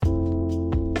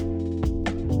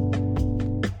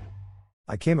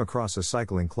I came across a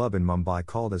cycling club in Mumbai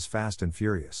called as Fast and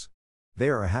Furious. They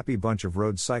are a happy bunch of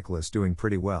road cyclists doing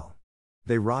pretty well.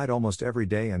 They ride almost every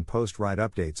day and post ride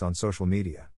updates on social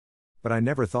media. But I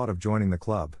never thought of joining the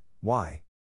club. Why?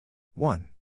 1.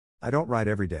 I don't ride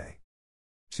every day.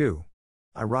 2.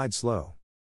 I ride slow.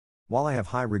 While I have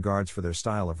high regards for their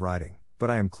style of riding, but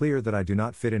I am clear that I do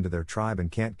not fit into their tribe and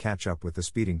can't catch up with the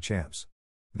speeding champs.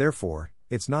 Therefore,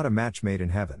 it's not a match made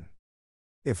in heaven.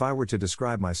 If I were to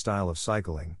describe my style of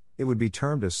cycling, it would be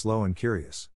termed as slow and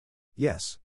curious.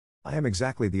 Yes. I am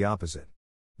exactly the opposite.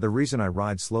 The reason I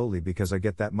ride slowly because I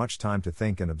get that much time to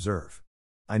think and observe.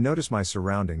 I notice my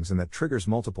surroundings and that triggers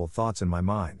multiple thoughts in my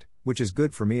mind, which is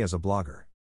good for me as a blogger.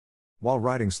 While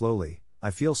riding slowly,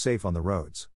 I feel safe on the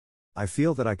roads. I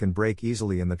feel that I can brake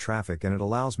easily in the traffic and it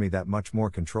allows me that much more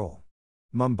control.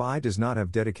 Mumbai does not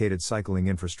have dedicated cycling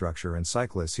infrastructure and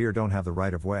cyclists here don't have the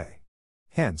right of way.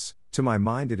 Hence, to my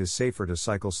mind it is safer to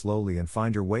cycle slowly and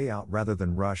find your way out rather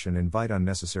than rush and invite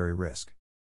unnecessary risk.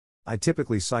 I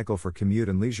typically cycle for commute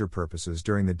and leisure purposes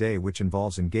during the day, which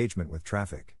involves engagement with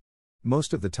traffic.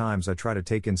 Most of the times I try to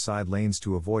take inside lanes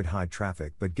to avoid high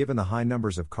traffic, but given the high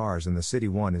numbers of cars in the city,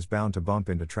 one is bound to bump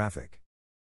into traffic.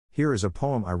 Here is a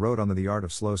poem I wrote on the art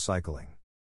of slow cycling.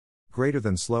 Greater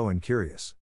than slow and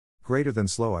curious. Greater than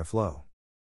slow I flow.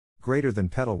 Greater than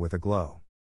pedal with a glow.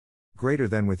 Greater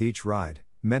than with each ride,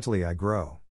 mentally I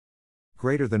grow.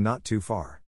 Greater than not too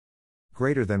far.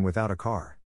 Greater than without a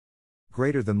car.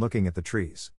 Greater than looking at the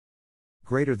trees.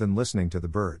 Greater than listening to the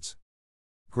birds.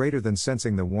 Greater than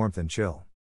sensing the warmth and chill.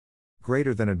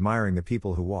 Greater than admiring the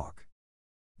people who walk.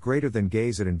 Greater than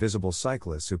gaze at invisible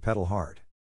cyclists who pedal hard.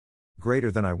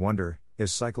 Greater than I wonder,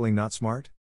 is cycling not smart?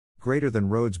 Greater than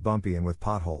roads bumpy and with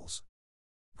potholes.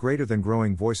 Greater than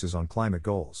growing voices on climate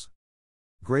goals.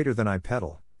 Greater than I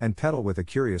pedal, and pedal with a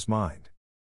curious mind.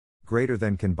 Greater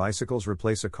than can bicycles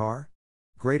replace a car?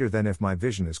 Greater than if my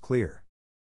vision is clear.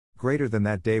 Greater than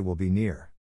that day will be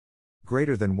near.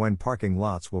 Greater than when parking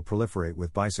lots will proliferate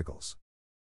with bicycles.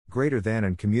 Greater than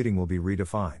and commuting will be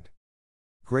redefined.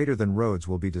 Greater than roads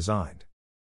will be designed.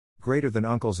 Greater than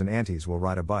uncles and aunties will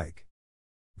ride a bike.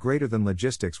 Greater than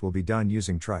logistics will be done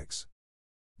using trikes.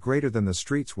 Greater than the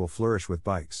streets will flourish with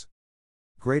bikes.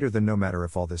 Greater than no matter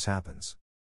if all this happens.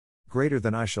 Greater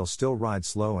than I shall still ride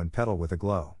slow and pedal with a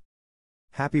glow.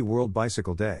 Happy World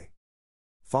Bicycle Day.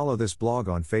 Follow this blog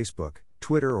on Facebook,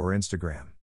 Twitter or Instagram.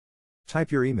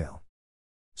 Type your email.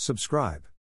 Subscribe.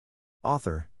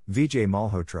 Author, Vijay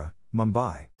Malhotra,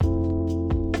 Mumbai.